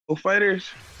Both fighters.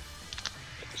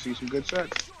 See some good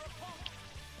sets.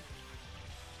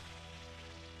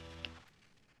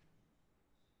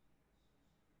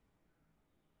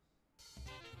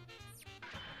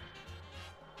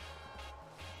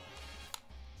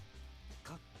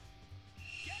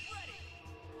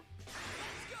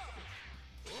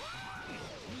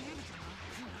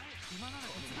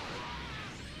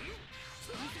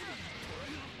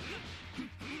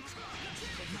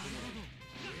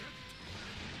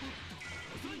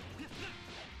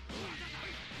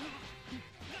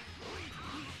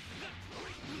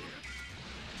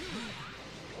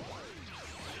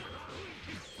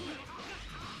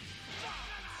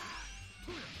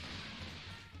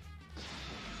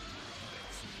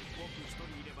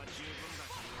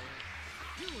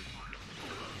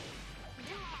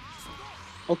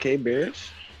 Okay, Bears.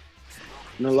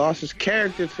 And lost his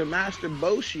character to Master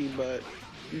Boshi, but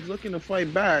he's looking to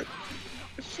fight back.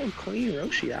 It's some clean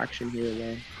Roshi action here,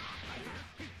 man.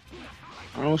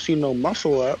 I don't see no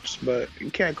muscle ups, but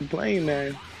you can't complain,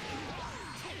 man.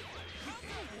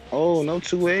 Oh, no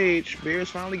 2H. Bears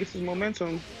finally gets his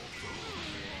momentum.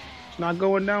 It's not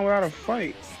going down without a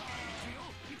fight.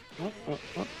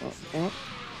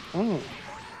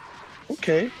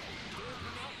 Okay.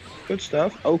 Good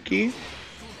stuff. Oki.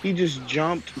 He just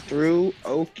jumped through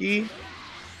Oki.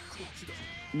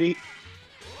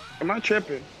 Am I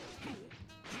tripping?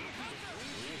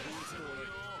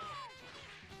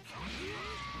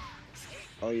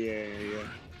 Oh, yeah.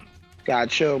 Gotta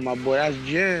chill, my boy. That's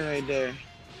Jin right there.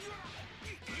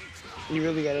 You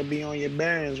really gotta be on your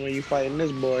bearings when you fighting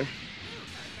this boy.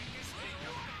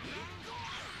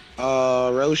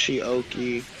 Roshi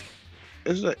Oki.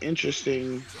 This is an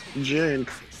interesting Jin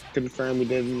confirmed he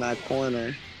did in that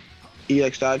corner.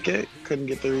 EX dive kick. Couldn't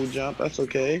get the re-jump. That's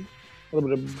okay. A little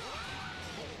bit of...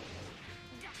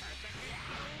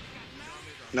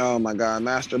 Oh my god,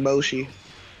 Master Boshi.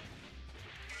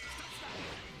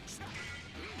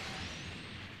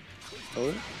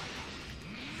 Oh.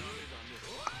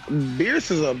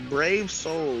 Beerus is a brave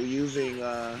soul using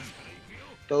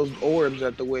those orbs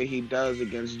the way he does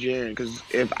against Jiren. Because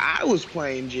if I was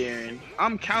playing Jiren,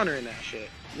 I'm countering that shit.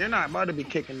 You're not about to be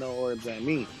kicking no orbs at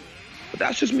me. But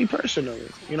that's just me personally,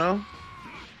 you know?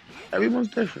 Everyone's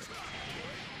different.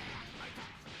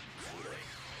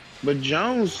 But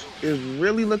Jones is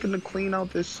really looking to clean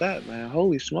out this set, man.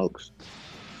 Holy smokes.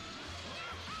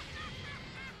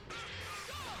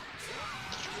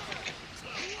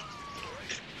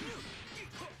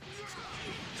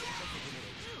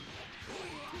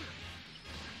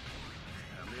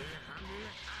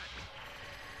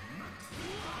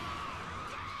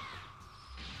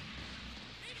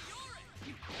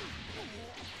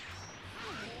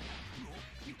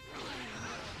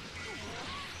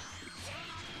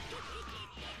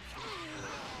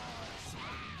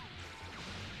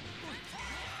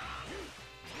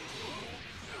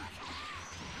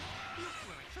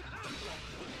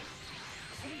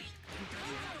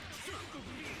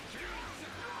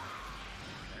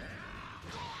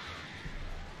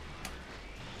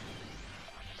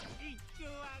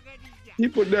 He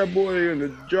put that boy in a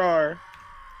jar.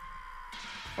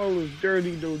 All those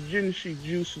dirty dojinshi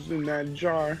juices in that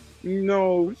jar.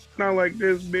 No, not like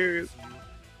this, Beerus.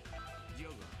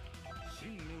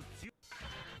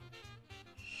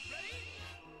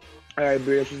 Alright,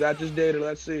 Beerus, was that just data?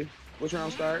 Let's see. Which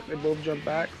round start? They both jump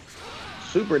back.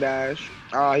 Super dash.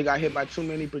 Oh, he got hit by too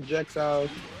many projectiles.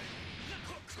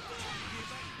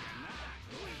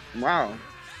 Wow.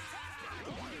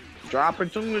 Draw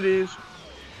opportunities.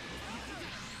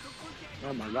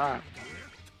 Oh my god.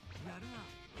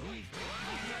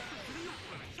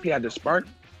 He had the spark.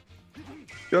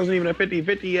 He wasn't even a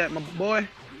 50-50 yet, my boy.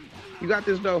 You got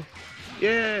this though.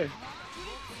 Yeah.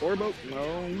 Orbo?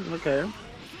 No. Okay.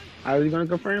 How are you gonna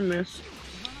confirm this?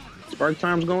 Spark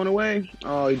time's going away.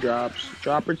 Oh, he drops.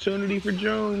 Draw opportunity for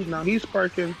Jones. Now he's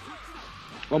sparking.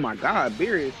 Oh my god,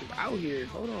 Beerus is out here.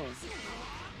 Hold on.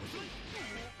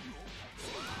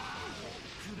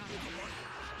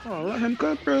 Oh, let him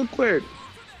cook real quick.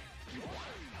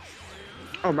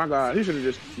 Oh my god, he should have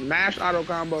just mashed auto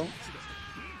combo.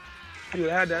 He would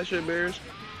have had that shit, Beerus.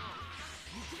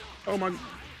 Oh my.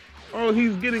 Oh,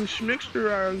 he's getting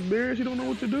schmixterized, Beerus. He don't know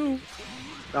what to do.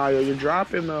 Oh, yo, you're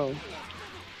dropping though.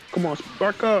 Come on,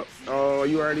 spark up. Oh,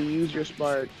 you already used your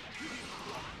spark.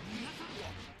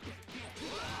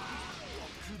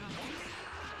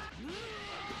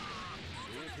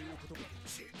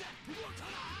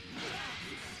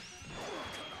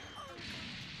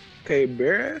 Okay,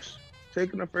 Beerus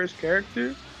taking the first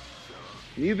character.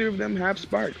 Neither of them have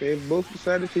spark. They've both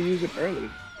decided to use it early.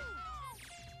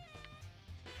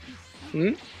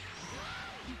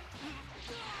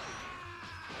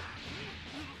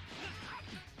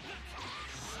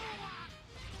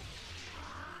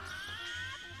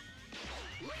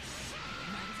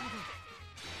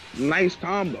 Nice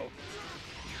combo.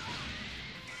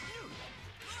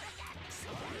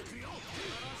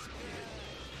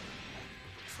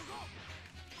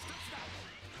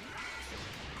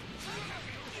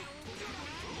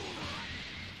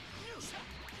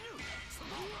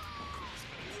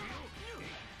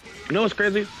 You know what's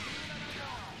crazy?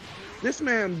 This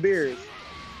man Beers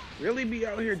really be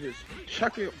out here just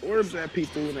chucking orbs at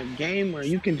people in a game where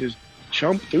you can just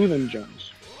jump through them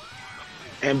jumps.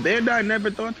 And Bandai never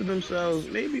thought to themselves,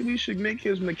 maybe we should make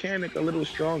his mechanic a little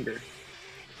stronger.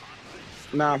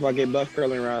 Nah, if I get buff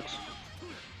curling rocks.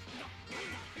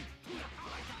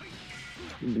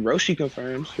 Roshi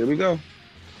confirms. Here we go.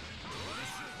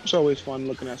 It's always fun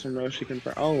looking at some Roshi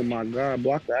confirm. Oh my god,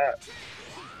 block that.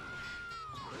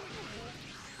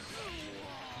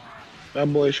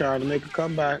 That boy's trying to make a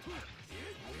comeback.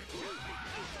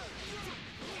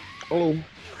 Oh,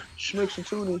 Schmicks and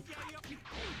Tooney.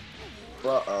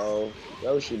 Uh-oh.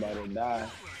 Yoshi about to die.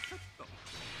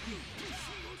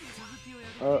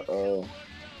 Uh-oh.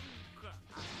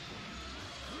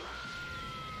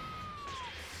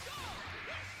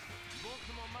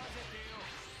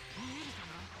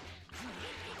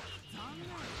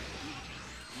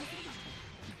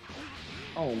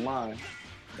 Oh my.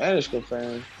 That is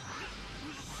confirmed.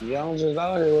 Jones is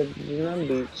out here with them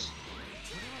beats.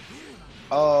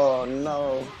 Oh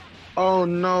no. Oh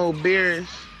no, Beers.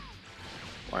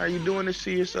 Why are you doing this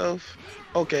to yourself?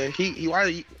 Okay, why are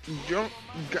you,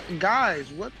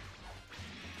 guys, what?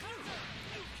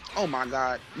 Oh my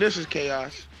god, this is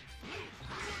chaos.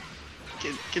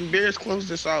 Can Beers close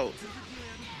this out?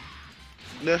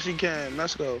 Yes, he can.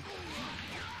 Let's go.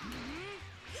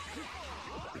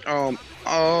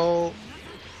 Oh.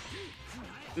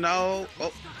 No.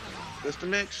 Oh, this the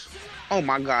mix? Oh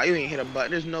my god, you ain't hit a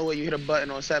button. There's no way you hit a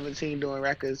button on 17 doing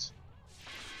records.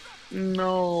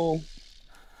 No.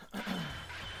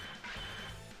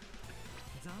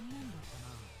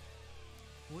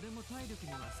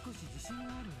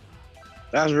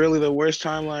 That's really the worst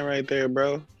timeline right there,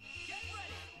 bro.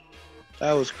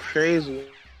 That was crazy.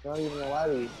 I don't even know why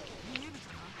to.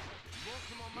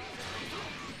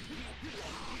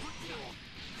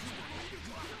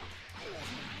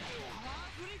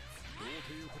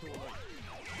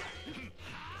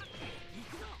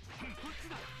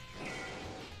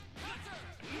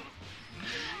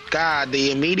 God,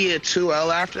 the immediate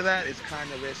 2L after that is kind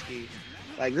of risky.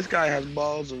 Like, this guy has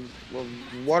balls of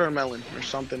watermelon or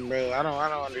something, bro. I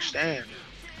don't understand.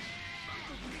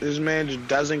 This man just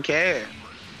doesn't care.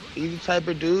 He's the type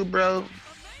of dude, bro,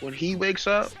 when he wakes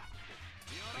up,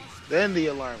 then the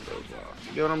alarm goes off.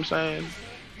 You get what I'm saying?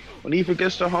 When he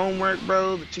forgets the homework,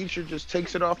 bro, the teacher just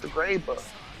takes it off the grade book.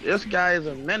 This guy is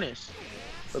a menace.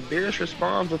 But Beerus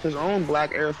responds with his own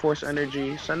Black Air Force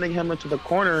energy, sending him into the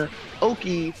corner.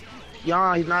 Oki,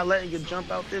 yeah, he's not letting you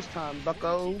jump out this time,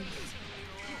 bucko.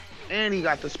 And he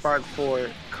got the spark for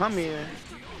it. Come here.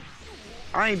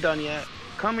 I ain't done yet.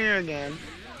 Come here again.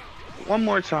 One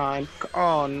more time.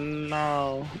 Oh,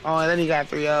 no. Oh, and then he got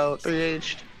 3L,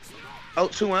 3H. Oh,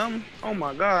 2M? Oh,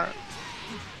 my God.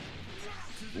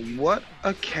 What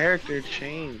a character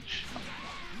change.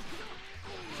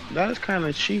 That is kind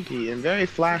of cheeky and very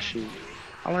flashy.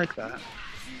 I like that.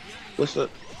 What's up?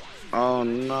 Oh,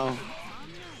 no.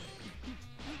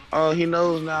 Oh, he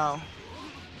knows now.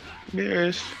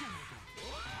 Beerus.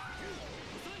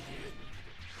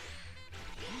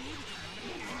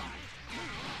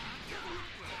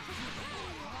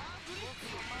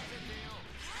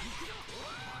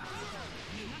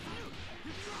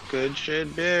 Good shit,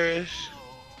 Beerus.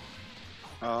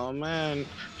 Oh man,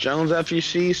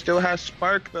 JonesFGC still has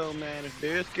spark though, man. If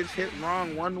Beerus gets hit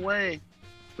wrong one way,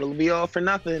 it'll be all for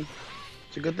nothing.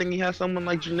 It's a good thing he has someone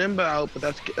like Janemba out,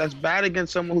 but that's bad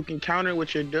against someone who can counter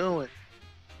what you're doing.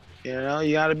 You know,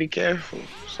 you gotta be careful.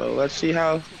 So let's see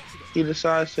how he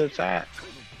decides to attack.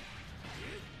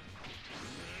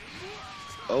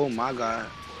 Oh my God,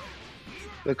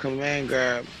 the command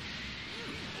grab.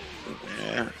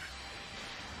 Yeah,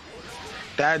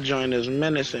 that joint is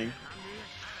menacing.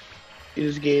 He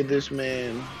just gave this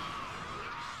man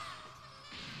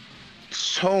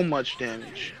so much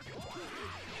damage.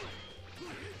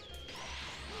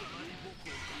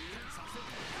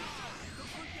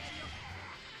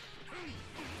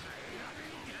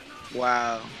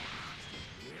 Wow.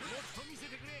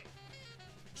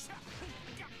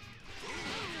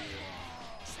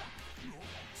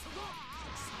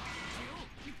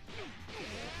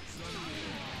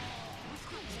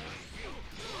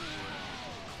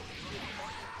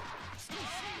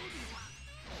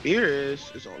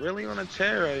 Beerus is really on a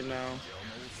tear right now.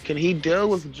 Can he deal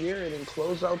with Jared and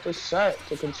close out the set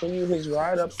to continue his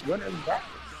ride up? What is that?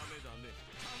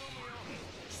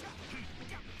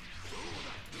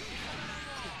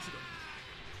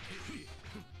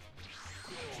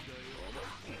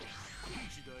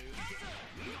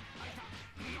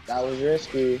 That was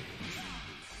risky.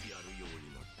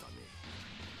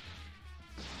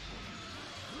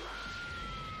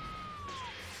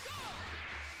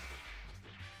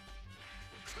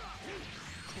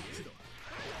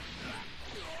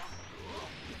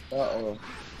 Uh-oh.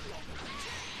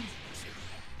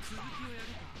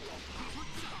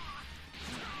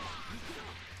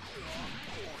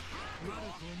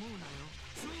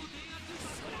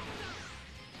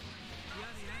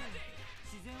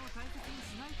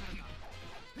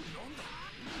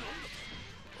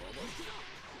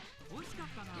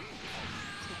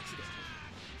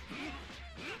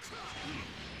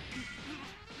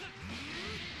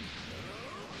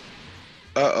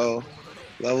 Uh-oh.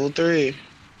 Level 3.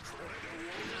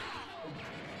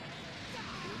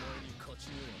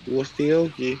 What's the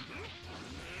Oki?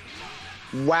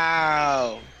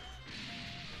 Wow.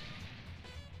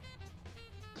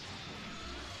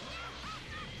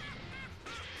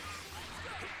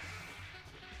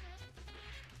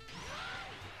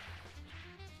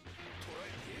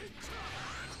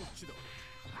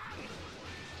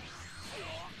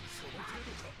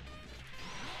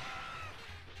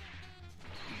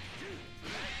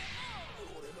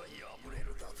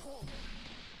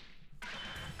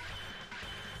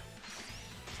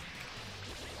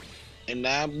 And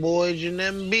that boys in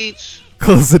them beats.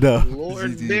 Close it up.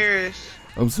 Lord Beerus.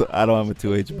 I don't have a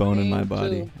 2H bone in my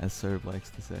body, as Serb likes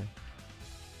to say.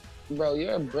 Bro,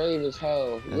 you're brave as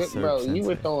hell. Bro, you Sensei.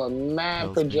 were throwing mad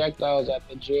Tells projectiles at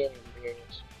the gym,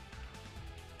 Beerus.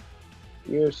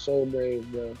 You're so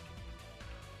brave, bro.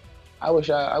 I wish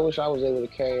I was able to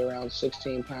carry around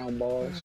 16-pound balls.